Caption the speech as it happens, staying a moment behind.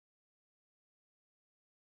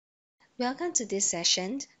Welcome to this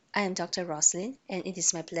session. I am Dr. Roslyn, and it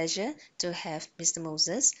is my pleasure to have Mr.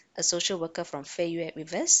 Moses, a social worker from Fei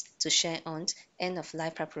with us to share on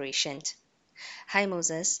end-of-life preparation. Hi,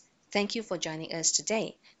 Moses. Thank you for joining us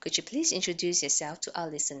today. Could you please introduce yourself to our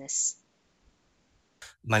listeners?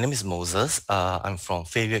 My name is Moses. I'm from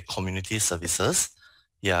Favorite Community Services.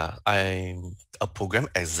 Yeah, I'm a program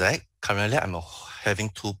exec. Currently, having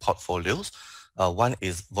two portfolios. One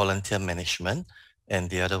is volunteer management, and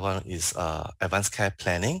the other one is advanced care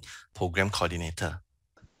planning program coordinator.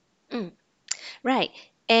 Mm, right.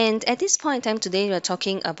 And at this point in time today, we're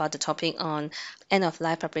talking about the topic on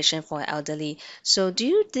end-of-life preparation for elderly. So do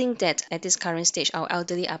you think that at this current stage, our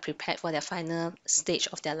elderly are prepared for their final stage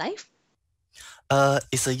of their life?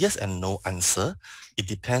 It's a yes and no answer. It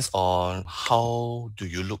depends on how do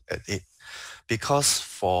you look at it. Because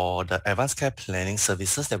for the advanced care planning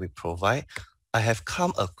services that we provide, I have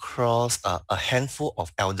come across a handful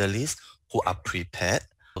of elderlies who are prepared.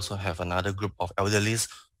 Also have another group of elderlies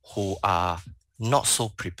who are not so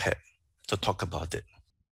prepared to talk about it.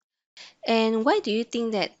 And why do you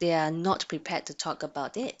think that they are not prepared to talk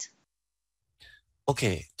about it?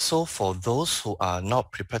 Okay, so for those who are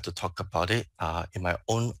not prepared to talk about it, in my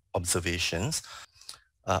own observations,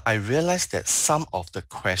 I realized that some of the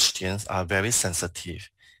questions are very sensitive.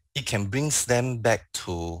 It can bring them back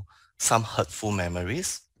to some hurtful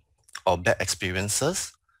memories or bad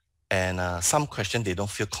experiences, and some question they don't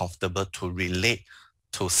feel comfortable to relate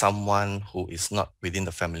to someone who is not within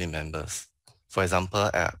the family members. For example,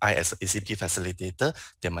 I as an ACP facilitator,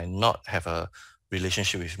 they might not have a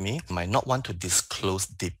relationship with me, might not want to disclose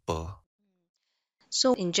deeper.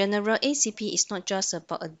 So in general, ACP is not just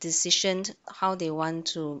about a decision how they want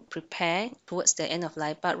to prepare towards the end of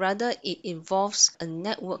life, but rather it involves a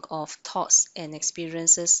network of thoughts and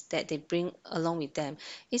experiences that they bring along with them.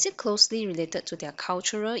 Is it closely related to their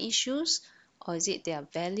cultural issues or is it their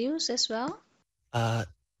values as well? Uh,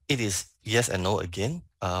 it is yes and no again.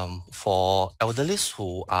 For elderlies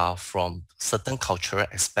who are from certain cultural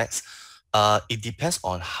aspects, it depends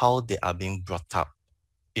on how they are being brought up.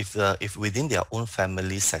 If within their own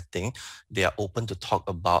family setting, they are open to talk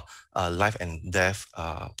about life and death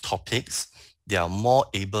topics, they are more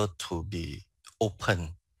able to be open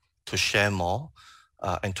to share more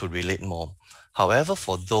and to relate more. However,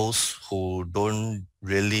 for those who don't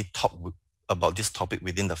really talk about this topic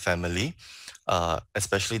within the family,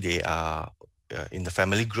 especially they are in the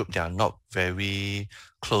family group, they are not very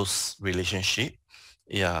close relationship.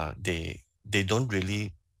 Yeah, they don't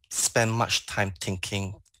really spend much time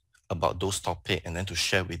thinking about those topics and then to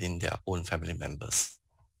share within their own family members.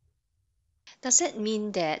 Does that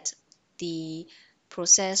mean that the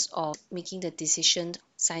process of making the decision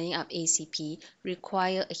signing up ACP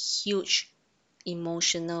require a huge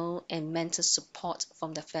emotional and mental support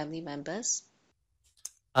from the family members?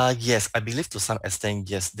 Yes, I believe to some extent,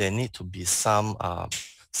 yes, there need to be some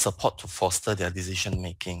support to foster their decision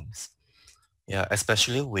makings. Yeah,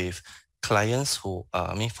 especially with clients who,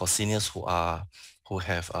 for seniors who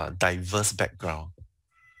have a diverse background,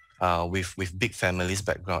 with big families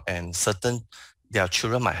background, and certain their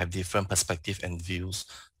children might have different perspective and views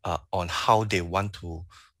on how they want to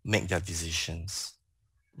make their decisions.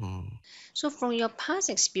 Mm. So, from your past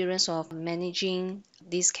experience of managing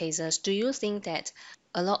these cases, do you think that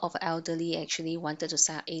a lot of elderly actually wanted to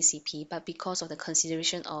sign up ACP, but because of the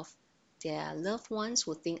consideration of their loved ones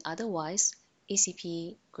who think otherwise,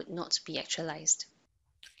 ACP could not be actualized?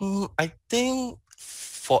 I think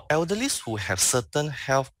for elderlies who have certain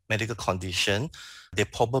health medical condition, they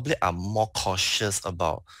probably are more cautious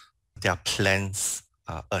about their plans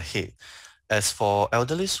ahead. As for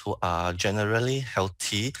elderlies who are generally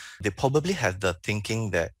healthy, they probably have the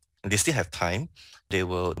thinking that they still have time. They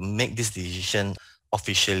will make this decision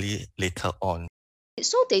officially later on.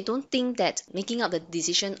 So they don't think that making up the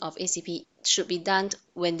decision of ACP should be done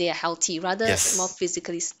when they are healthy, rather more Yes,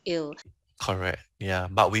 physically ill. correct. Yeah,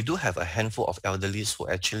 but we do have a handful of elderlies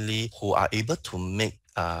who are able to make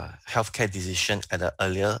healthcare decision at an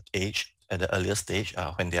earlier age, at the earlier stage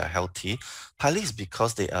when they are healthy. Partly is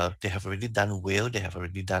because they have already done will, they have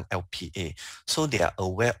already done LPA, so they are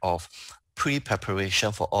aware of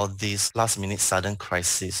pre-preparation for all these last-minute sudden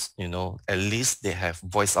crisis. At least they have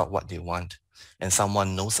voiced out what they want, and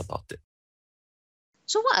someone knows about it.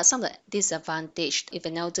 So what are some of the disadvantages if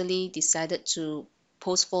an elderly decided to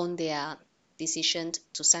postpone their decision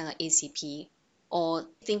to sign an ACP or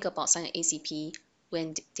think about signing ACP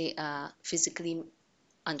when they are physically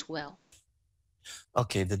unwell?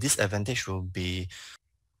 Okay, the disadvantage will be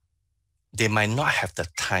they might not have the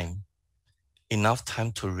time enough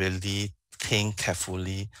time to really think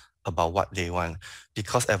carefully about what they want,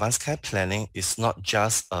 because advanced care planning is not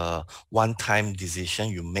just a one-time decision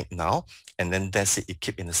you make now and then that's it, you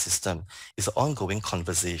keep in the system. It's an ongoing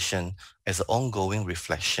conversation, it's an ongoing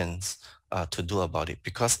reflections to do about it,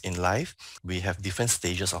 because in life we have different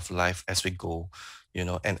stages of life as we go, you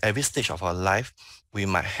know, and every stage of our life we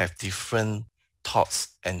might have different thoughts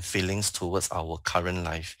and feelings towards our current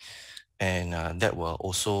life, and that will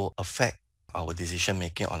also affect our decision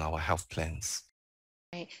making on our health plans.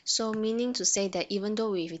 Right. So meaning to say that even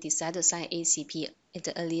though we decide to sign ACP at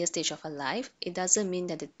the earlier stage of our life, it doesn't mean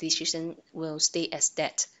that the decision will stay as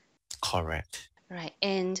that. Correct. Right.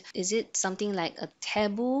 And is it something like a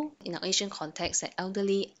taboo in our Asian context that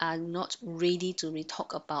elderly are not ready to really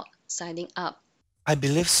talk about signing up? I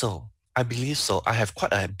believe so. I believe so. I have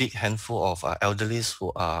quite a big handful of elderlies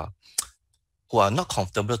who are not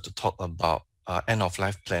comfortable to talk about end of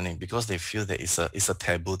life planning because they feel that it's a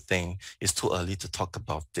taboo thing. It's too early to talk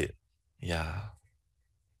about it. Yeah.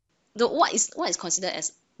 The what is considered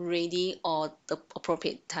as ready or the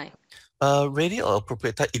appropriate time? Ready or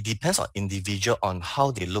appropriate time, it depends on individual on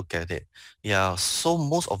how they look at it. Yeah. So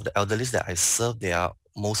most of the elderlies that I serve, they are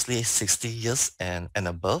mostly 60 years and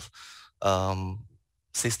above, um,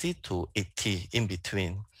 60 to 80 in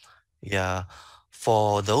between. Yeah.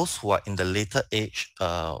 For those who are in the later age,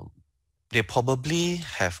 they probably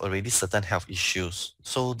have already certain health issues.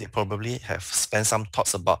 So they probably have spent some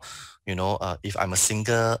thoughts about, you know, if I'm a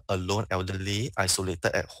single, alone, elderly,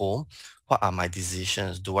 isolated at home, what are my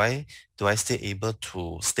decisions? Do I stay able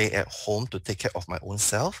to stay at home to take care of my own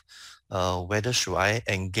self? Whether should I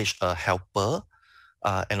engage a helper,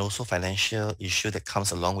 and also financial issue that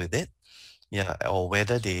comes along with it? Yeah, or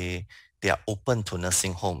whether they are open to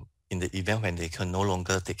nursing home in the event when they can no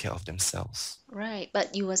longer take care of themselves. Right.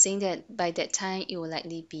 But you were saying that by that time it will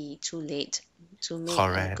likely be too late to make a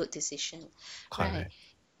Correct. good decision. Right. Correct.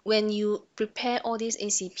 When you prepare all this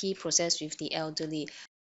ACP process with the elderly,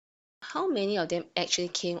 how many of them actually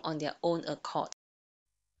came on their own accord?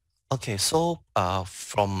 Okay, so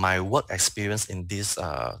from my work experience in these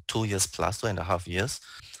 2 years plus, 2.5 years,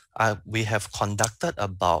 we have conducted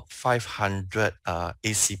about 500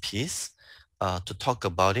 ACPs to talk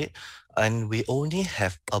about it, and we only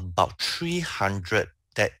have about 300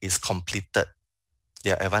 that is completed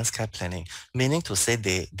their advanced care planning, meaning to say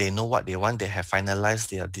they know what they want, they have finalized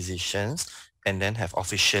their decisions, and then have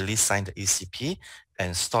officially signed the ACP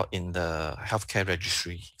and stored in the healthcare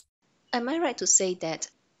registry. Am I right to say that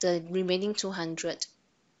the remaining 200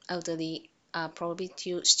 elderly are probably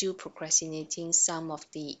still procrastinating some of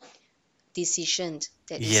the decisions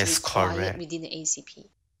that is Yes, required correct. within the ACP?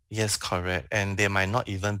 Yes, correct. And they might not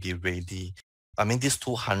even be ready. I mean, these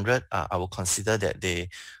 200, I will consider that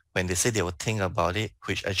when they say they will think about it,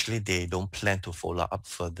 which actually they don't plan to follow up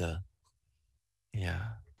further. Yeah.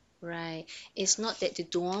 Right. It's not that they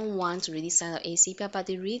don't want to really sign up ACP, but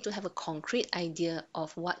they really don't have a concrete idea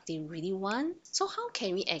of what they really want. So how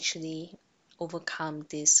can we actually overcome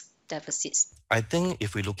these deficits? I think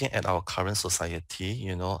if we're looking at our current society,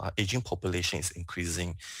 you know, aging population is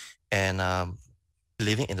increasing, and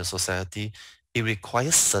living in the society, it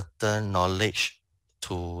requires certain knowledge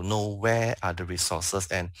to know where are the resources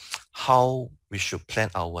and how we should plan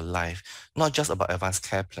our life. Not just about advanced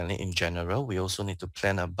care planning in general, we also need to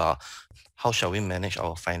plan about how shall we manage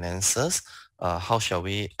our finances, how shall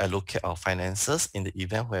we allocate our finances in the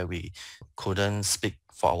event where we couldn't speak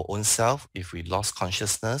for our own self, if we lost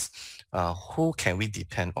consciousness, who can we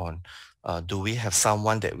depend on? Do we have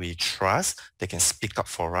someone that we trust that can speak up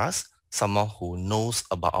for us? Someone who knows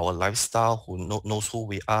about our lifestyle, who knows who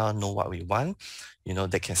we are, know what we want, you know,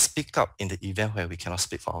 that can speak up in the event where we cannot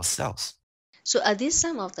speak for ourselves. So are these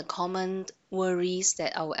some of the common worries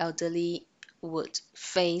that our elderly would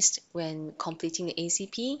face when completing the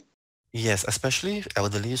ACP? Yes, especially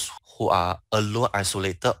elderly who are alone,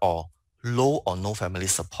 isolated, or low or no family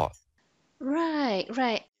support. Right,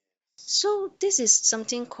 right. So this is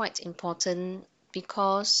something quite important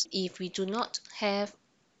because if we do not have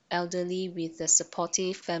elderly with a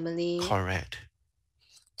supportive family. Correct.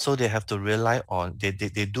 So they have to rely on, they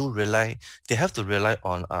do rely, they have to rely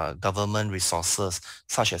on government resources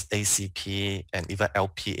such as ACP and even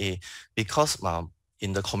LPA, because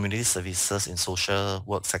in the community services in social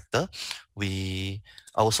work sector,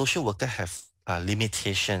 our social worker have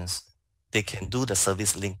limitations. They can do the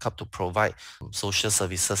service link up to provide social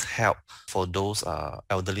services help for those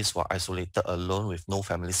elderly who are isolated alone with no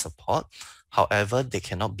family support. However, they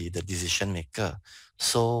cannot be the decision maker.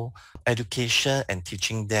 So education and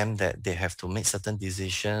teaching them that they have to make certain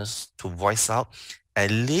decisions to voice out,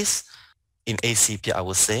 at least in ACP, I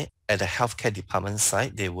would say, at the healthcare department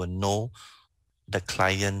side, they will know the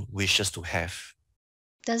client wishes to have.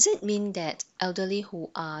 Does it mean that elderly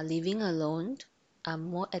who are living alone are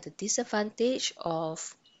more at a disadvantage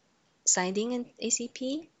of signing an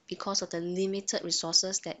ACP because of the limited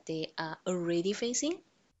resources that they are already facing?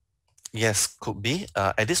 Yes, could be.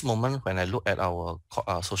 At this moment, when I look at our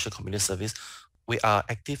social community service, we are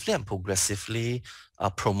actively and progressively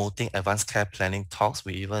promoting advanced care planning talks.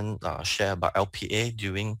 We even share about LPA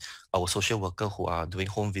during our social worker who are doing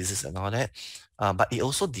home visits and all that. But it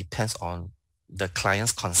also depends on the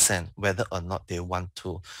client's consent, whether or not they want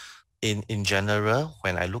to. In general,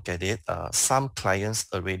 when I look at it, some clients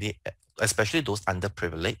already, especially those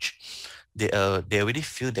underprivileged, they already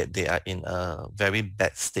feel that they are in a very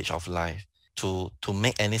bad stage of life. To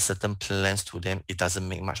make any certain plans to them, it doesn't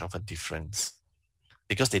make much of a difference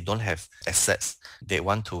because they don't have assets they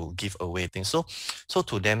want to give away things. So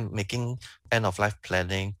to them, making end of life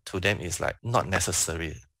planning to them is like not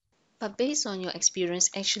necessary. But based on your experience,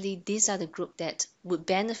 actually, these are the group that would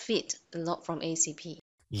benefit a lot from ACP.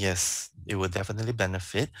 Yes, it will definitely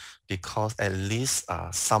benefit because at least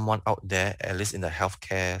someone out there, at least in the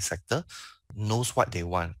healthcare sector, knows what they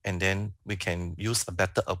want, and then we can use a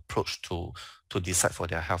better approach to decide for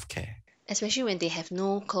their healthcare. Especially when they have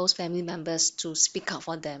no close family members to speak up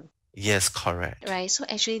for them, Yes, correct. right? So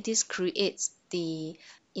actually, this creates the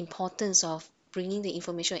importance of bringing the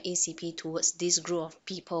information on ACP towards this group of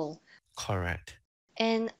people. Correct.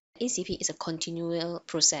 And ACP is a continual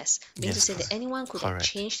process, meaning to Yes, say that anyone could have correct.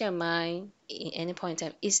 changed their mind in any point in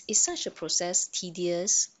time. Is such a process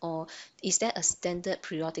tedious, or is there a standard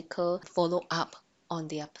periodical follow up on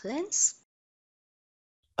their plans?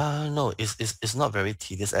 No, it's not very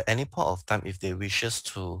tedious. At any point of time, if they wishes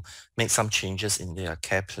to make some changes in their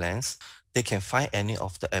care plans, they can find any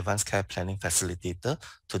of the advanced care planning facilitator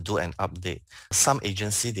to do an update. Some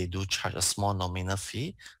agency, they do charge a small nominal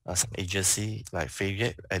fee. Some agency like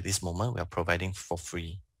Favorite at this moment, we are providing for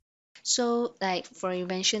free. So, like for you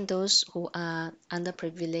mentioned, those who are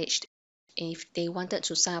underprivileged, if they wanted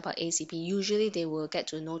to sign up for ACP, usually they will get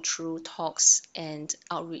to know through talks and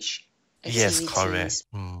outreach Yes, correct. activities.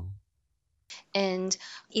 Mm. And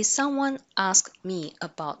if someone asks me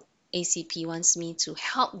about ACP, wants me to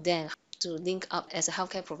help them to link up as a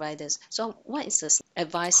healthcare providers, so what is the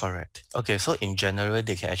advice? Correct. Okay, so in general,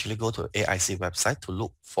 they can actually go to AIC website to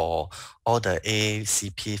look for all the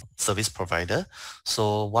ACP service provider.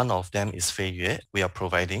 So one of them is Fayyue, we are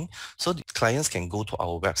providing. So the clients can go to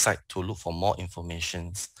our website to look for more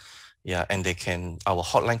information. Yeah, and they can, our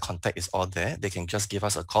hotline contact is all there. They can just give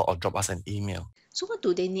us a call or drop us an email. So what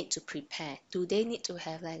do they need to prepare? Do they need to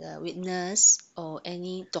have like a witness or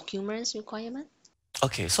any documents requirement?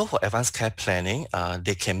 Okay, so for advanced care planning,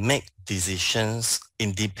 they can make decisions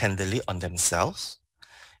independently on themselves.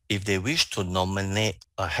 If they wish to nominate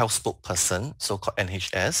a health spokesperson, so-called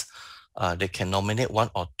NHS, they can nominate one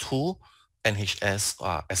or two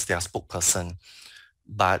NHS as their spokesperson.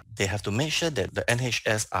 But they have to make sure that the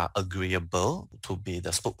NHS are agreeable to be the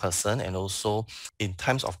spokesperson, and also in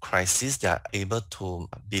times of crisis, they are able to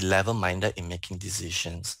be level-minded in making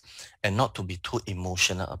decisions and not to be too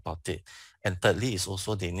emotional about it. And thirdly is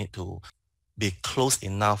also they need to be close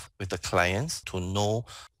enough with the clients to know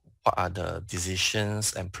what are the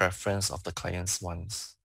decisions and preference of the client's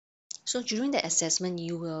wants. So during the assessment,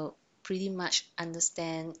 you will pretty much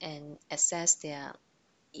understand and assess their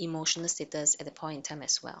emotional status at the point in time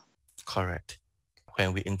as well. Correct.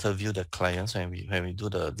 When we interview the clients, when we do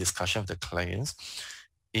the discussion with the clients,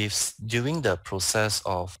 if during the process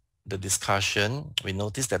of the discussion, we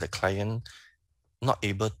notice that the client not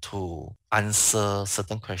able to answer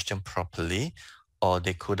certain question properly, or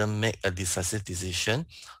they couldn't make a decisive decision,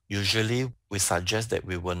 usually we suggest that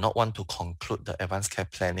we will not want to conclude the advanced care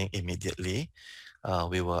planning immediately.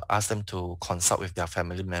 We will ask them to consult with their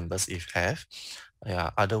family members if have.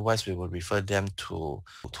 Yeah, otherwise we will refer them to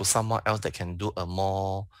someone else that can do a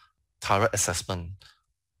more thorough assessment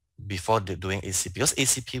before they're doing ACP. Because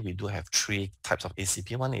ACP, we do have three types of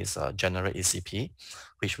ACP. One is general ACP,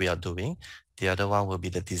 which we are doing. The other one will be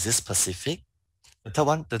the disease specific. The third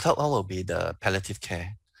one will be the palliative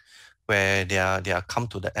care, where they are come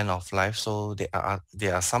to the end of life. So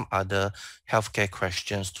there are some other healthcare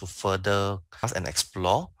questions to further ask and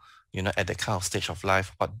explore. At the kind of stage of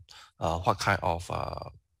life, what kind of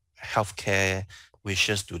healthcare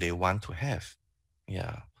wishes do they want to have?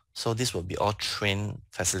 Yeah. So this will be all trained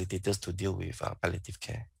facilitators to deal with palliative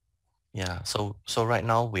care. Yeah. So right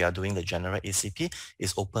now we are doing the general ACP.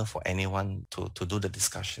 It's open for anyone to do the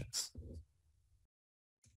discussions.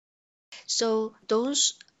 So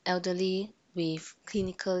those elderly with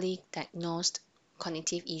clinically diagnosed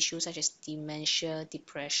cognitive issues such as dementia,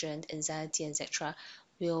 depression, anxiety, etc.,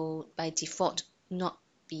 will by default not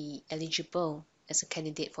be eligible as a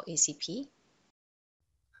candidate for ACP?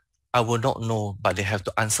 I will not know, but they have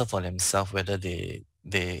to answer for themselves whether they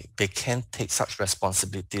can take such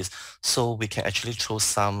responsibilities. So we can actually throw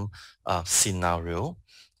some scenario.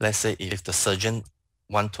 Let's say if the surgeon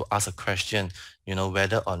want to ask a question,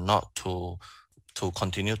 whether or not to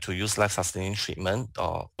continue to use life-sustaining treatment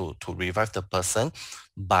or to revive the person,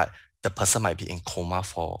 but the person might be in coma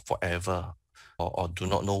for forever or do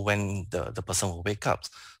not know when the person will wake up.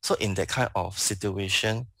 So in that kind of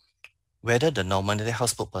situation, whether the nominated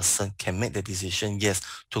health spokesperson can make the decision, yes,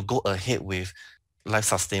 to go ahead with life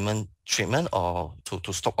sustainment treatment or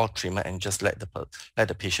to stop all treatment and just let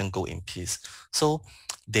the patient go in peace. So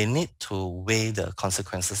they need to weigh the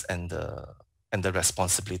consequences and the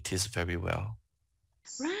responsibilities very well.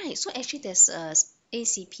 Right. So actually, there's a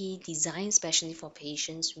ACP designed specially for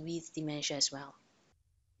patients with dementia as well.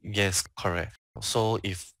 Yes, correct. So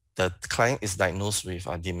if the client is diagnosed with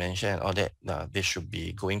dementia and all that, they should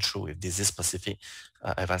be going through with disease-specific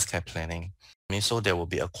advanced care planning. So there will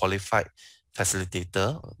be a qualified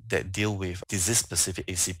facilitator that deal with disease-specific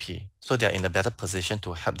ACP. So they are in a better position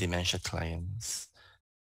to help dementia clients.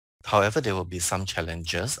 However, there will be some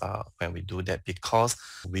challenges when we do that because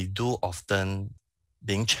we do often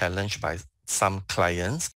being challenged by some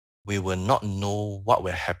clients. We will not know what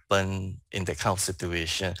will happen in that kind of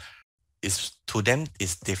situation. To them,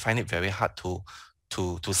 they find it very hard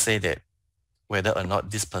to say that whether or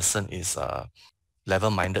not this person is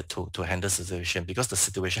level-minded to handle the situation because the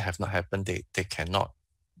situation have not happened. They cannot.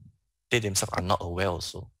 They themselves are not aware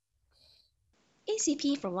also.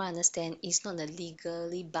 ACP, from what I understand, is not a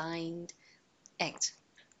legally bind act,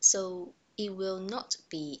 so it will not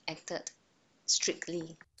be acted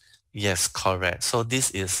strictly. Yes, correct. So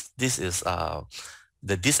this is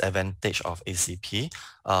the disadvantage of ACP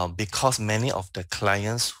because many of the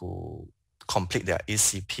clients who complete their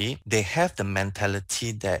ACP, they have the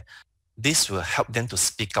mentality that this will help them to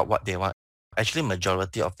speak out what they want. Actually,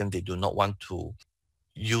 majority of them, they do not want to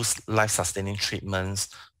use life-sustaining treatments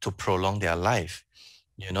to prolong their life,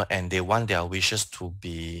 and they want their wishes to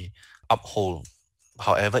be upheld.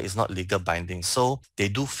 However, it's not legal binding. So they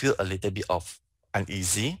do feel a little bit of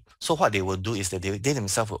uneasy. So what they will do is that they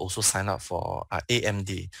themselves will also sign up for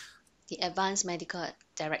AMD. The Advanced Medical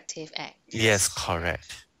Directive Act. Yes,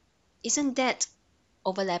 correct. Isn't that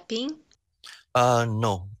overlapping?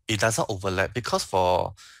 No, it doesn't overlap because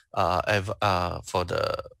for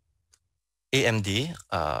the AMD,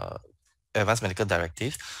 Advanced Medical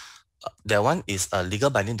Directive, that one is a legal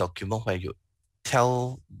binding document where you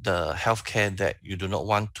tell the healthcare that you do not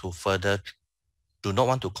want to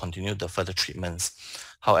continue the further treatments.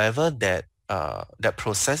 However, that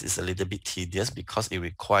process is a little bit tedious because it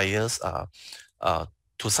requires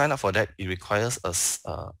to sign up for that, it requires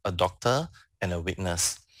a doctor and a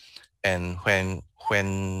witness. And when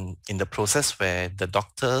in the process where the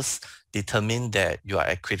doctors determine that you are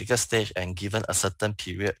at critical stage and given a certain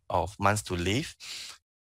period of months to live,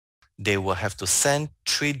 they will have to send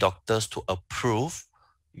 3 doctors to approve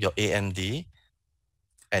your AMD,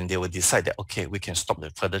 and they will decide that, okay, we can stop the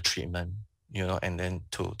further treatment, and then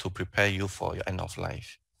to prepare you for your end of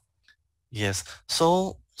life. Yes.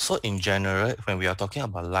 So in general, when we are talking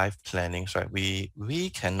about life plannings, right, we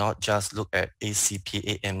cannot just look at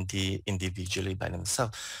ACP, AMD individually by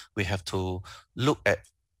themselves. We have to look at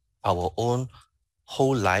our own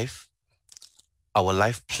whole life, our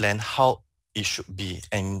life plan, how it should be.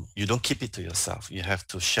 And you don't keep it to yourself. You have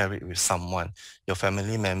to share it with someone, your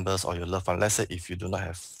family members or your loved one. Let's say if you do not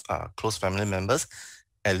have close family members,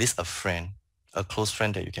 at least a friend, a close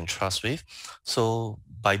friend that you can trust with. So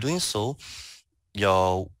by doing so,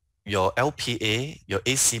 your LPA, your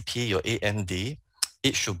ACP, your AMD,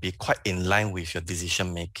 it should be quite in line with your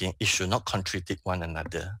decision making. It should not contradict one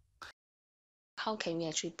another. How can we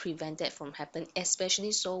actually prevent that from happening?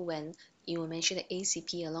 Especially so when you mentioned the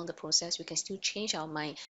ACP along the process, we can still change our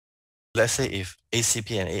mind. Let's say if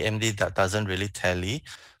ACP and AMD that doesn't really tally.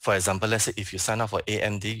 For example, let's say if you sign up for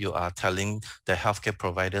AMD, you are telling the healthcare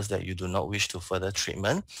providers that you do not wish to further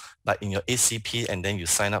treatment, but in your ACP and then you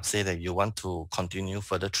sign up, say that you want to continue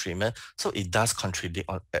further treatment. So it does contradict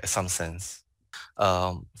in some sense.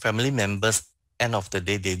 Family members, end of the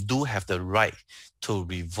day, they do have the right to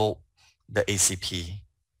revoke the ACP.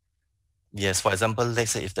 Yes, for example,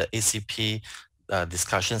 let's say if the ACP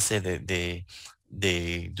discussion say that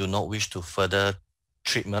they do not wish to further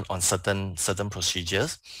treatment on certain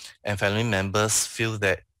procedures, and family members feel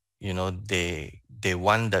that they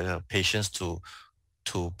want the patients to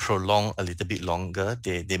to prolong a little bit longer.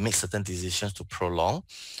 They make certain decisions to prolong,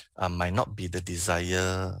 might not be the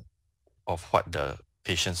desire of what the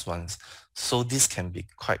patients wants. So this can be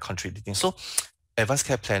quite contradicting. So advanced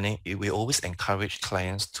care planning, we always encourage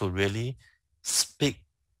clients to really speak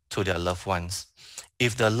to their loved ones.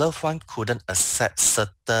 If the loved one couldn't accept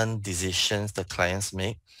certain decisions the clients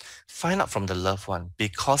make, find out from the loved one,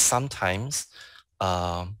 because sometimes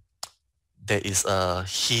um, there is a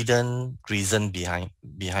hidden reason behind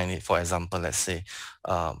it. For example, let's say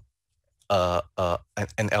um,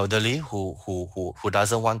 an elderly who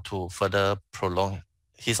doesn't want to further prolong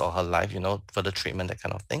his or her life, further treatment, that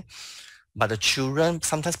kind of thing. But the children,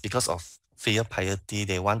 sometimes because of fear piety,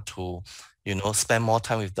 they want to, spend more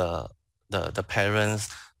time with the parents.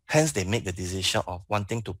 Hence, they make the decision of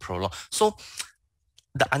wanting to prolong. So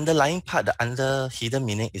the underlying part, the hidden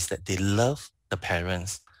meaning is that they love the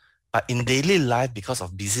parents. But in daily life, because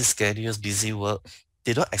of busy schedules, busy work,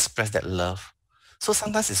 they don't express that love. So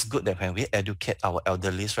sometimes it's good that when we educate our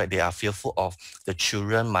elderlies, right, they are fearful of the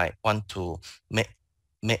children might want to make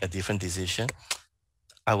a different decision.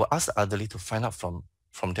 I will ask the elderly to find out from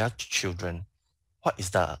their children what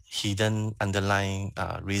is the hidden underlying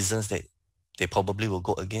reasons that they probably will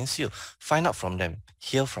go against you. Find out from them,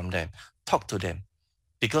 hear from them, talk to them,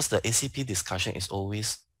 because the ACP discussion is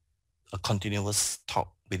always a continuous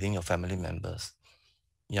talk within your family members.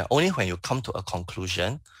 Yeah, only when you come to a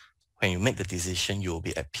conclusion, when you make the decision, you will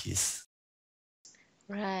be at peace.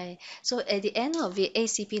 Right. So at the end of it,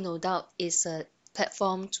 ACP no doubt is a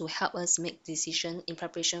platform to help us make decision in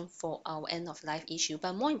preparation for our end of life issue.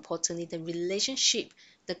 But more importantly, the relationship,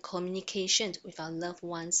 the communication with our loved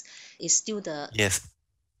ones is still the Yes,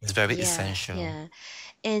 it's very yeah, essential. yeah.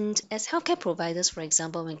 And as healthcare providers, for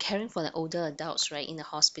example, when caring for the older adults, right, in the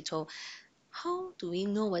hospital, how do we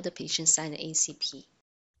know whether patients sign the ACP?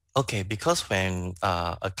 Okay, because when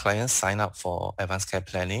a client sign up for advanced care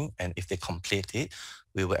planning, and if they complete it,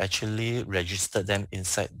 we will actually register them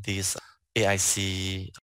inside this AIC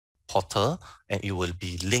portal, and it will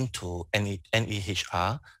be linked to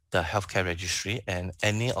NEHR, the healthcare registry, and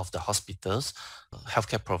any of the hospitals,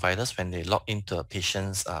 healthcare providers. When they log into a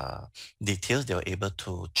patient's details, they were able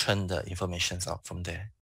to churn the information out from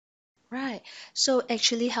there. Right. So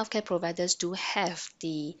actually, healthcare providers do have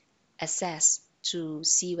the access to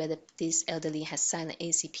see whether this elderly has signed an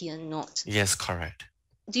ACP or not. Yes, correct.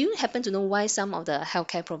 Do you happen to know why some of the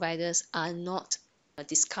healthcare providers are not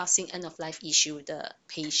discussing end of life issue with the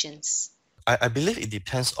patients? I believe it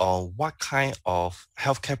depends on what kind of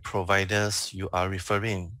healthcare providers you are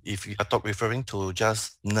referring. If you are referring to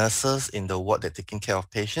just nurses in the ward that taking care of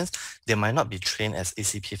patients, they might not be trained as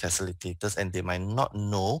ACP facilitators, and they might not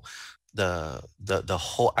know the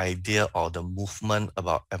whole idea or the movement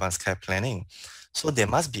about advanced care planning. So there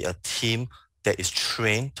must be a team that is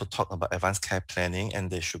trained to talk about advanced care planning, and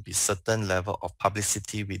there should be certain level of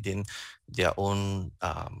publicity within their own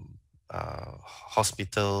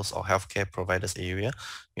hospitals or healthcare providers area,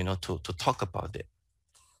 to talk about it.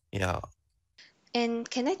 Yeah. And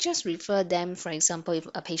can I just refer them, for example, if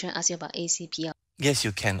a patient asks you about ACP? Yes,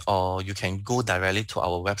 you can, or you can go directly to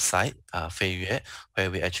our website, Fei Yue,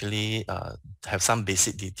 where we actually have some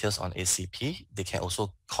basic details on ACP. They can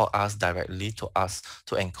also call us directly to ask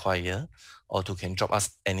to inquire, or to can drop us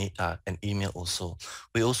an email also.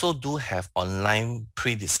 We also do have online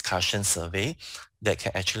pre-discussion survey that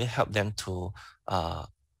can actually help them to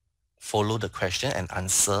follow the question and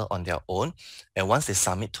answer on their own. And once they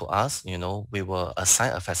submit to us, we will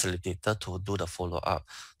assign a facilitator to do the follow-up.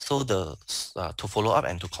 So to follow up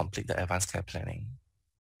and to complete the advanced care planning.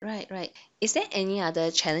 Right, right. Is there any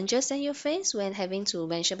other challenges that you face when having to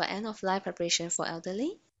mention about end of life preparation for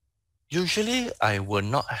elderly? Usually, I will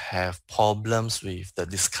not have problems with the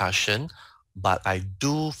discussion, but I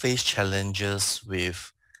do face challenges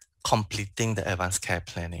with completing the advanced care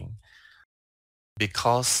planning,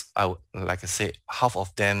 because like I said, half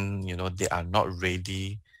of them, they are not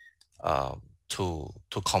ready to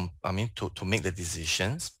make the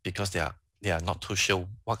decisions, because they are not too sure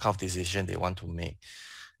what kind of decision they want to make,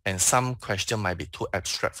 and some question might be too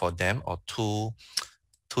abstract for them, or too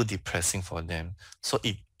depressing for them. So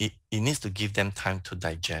it needs to give them time to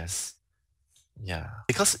digest. Yeah,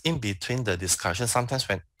 because in between the discussion, sometimes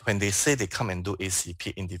when they say they come and do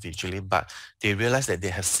ACP individually, but they realize that they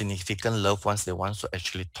have significant loved ones, they want to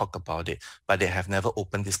actually talk about it, but they have never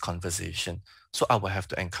opened this conversation. So I will have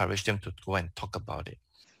to encourage them to go and talk about it.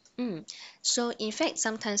 Mm. So in fact,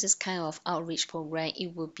 sometimes this kind of outreach program,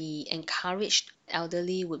 it would be encouraged.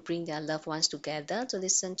 Elderly would bring their loved ones together to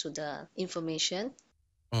listen to the information,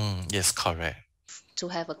 Yes, correct. to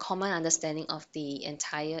have a common understanding of the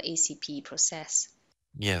entire ACP process.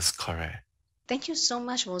 Yes, correct. Thank you so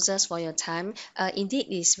much, Moses, for your time. Indeed,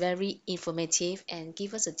 it's very informative and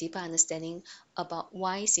give us a deeper understanding about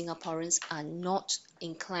why Singaporeans are not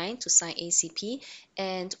inclined to sign ACP,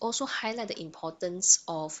 and also highlight the importance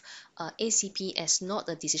of ACP as not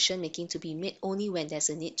a decision making to be made only when there's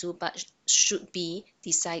a need to, but should be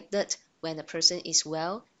decided when the person is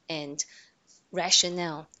well and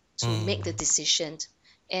rationale to make the Mm, decision.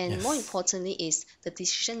 And more yes. importantly is the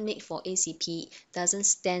decision made for ACP doesn't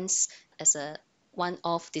stand as a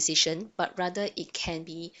one-off decision, but rather it can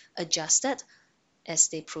be adjusted as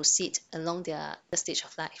they proceed along their stage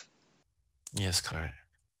of life. Yes, correct.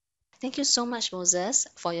 Thank you so much, Moses,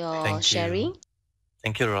 for your Thank you. sharing.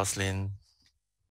 Thank you, Roslyn.